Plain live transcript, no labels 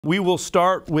We will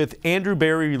start with Andrew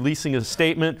Berry releasing a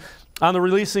statement on the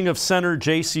releasing of center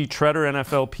J.C. Tretter,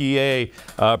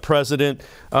 NFLPA president.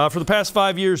 For the past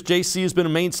 5 years, J.C. has been a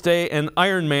mainstay and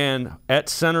Iron Man at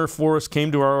center for us,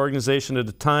 came to our organization at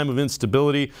a time of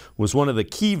instability, was one of the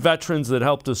key veterans that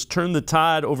helped us turn the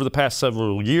tide over the past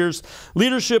several years.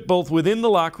 Leadership both within the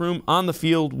locker room, on the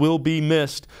field, will be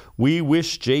missed. We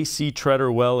wish J.C.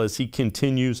 Tretter well as he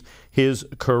continues his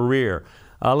career.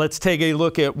 Let's take a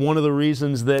look at one of the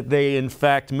reasons that they, in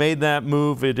fact, made that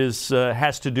move. It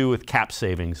has to do with cap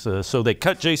savings. So they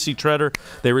cut J.C. Tretter.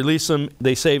 They release him.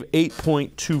 They save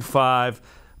 $8.25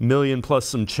 million plus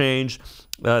some change.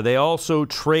 They also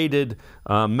traded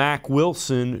Mack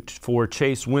Wilson for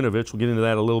Chase Winovich. We'll get into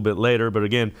that a little bit later. But,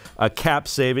 again, a cap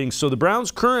savings. So the Browns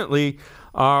currently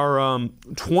are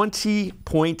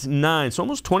 20.9, so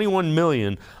almost $21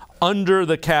 million under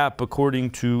the cap,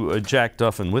 according to Jack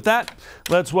Duffin. With that,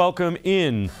 let's welcome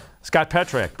in Scott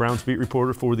Petrak, Browns beat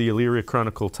reporter for the Elyria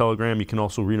Chronicle-Telegram. You can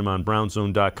also read him on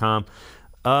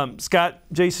brownzone.com. Scott,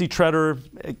 J.C. Tretter,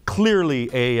 clearly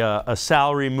a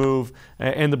salary move,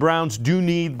 and the Browns do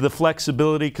need the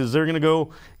flexibility because they're going to go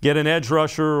get an edge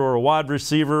rusher or a wide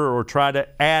receiver or try to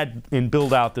add and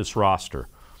build out this roster.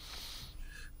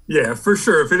 Yeah, for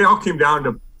sure. If it all came down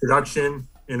to production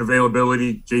and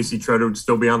availability, J.C. Tretter would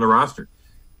still be on the roster.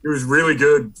 He was really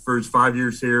good for his 5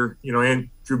 years here. You know, and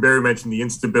Drew Berry mentioned the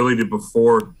instability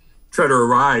before Tretter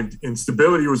arrived.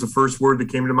 Instability was the first word that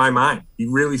came to my mind. He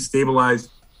really stabilized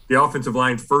the offensive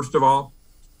line, first of all,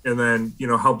 and then, you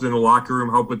know, helped in the locker room,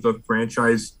 helped with the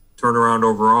franchise turnaround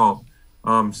overall.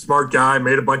 Smart guy,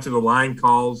 made a bunch of the line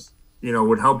calls, you know,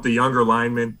 would help the younger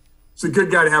linemen. It's a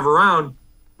good guy to have around,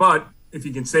 but if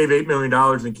you can save $8 million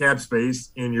in cap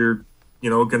space and you're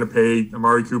going to pay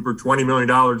Amari Cooper $20 million,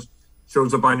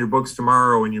 shows up on your books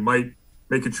tomorrow, and you might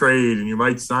make a trade and you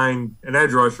might sign an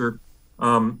edge rusher.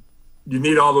 You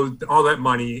need all that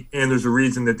money, and there's a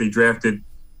reason that they drafted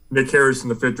Nick Harris in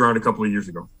the 5th round a couple of years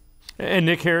ago. And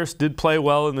Nick Harris did play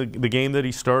well in the game that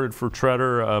he started for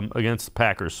Tretter against the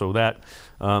Packers, so that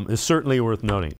is certainly worth noting.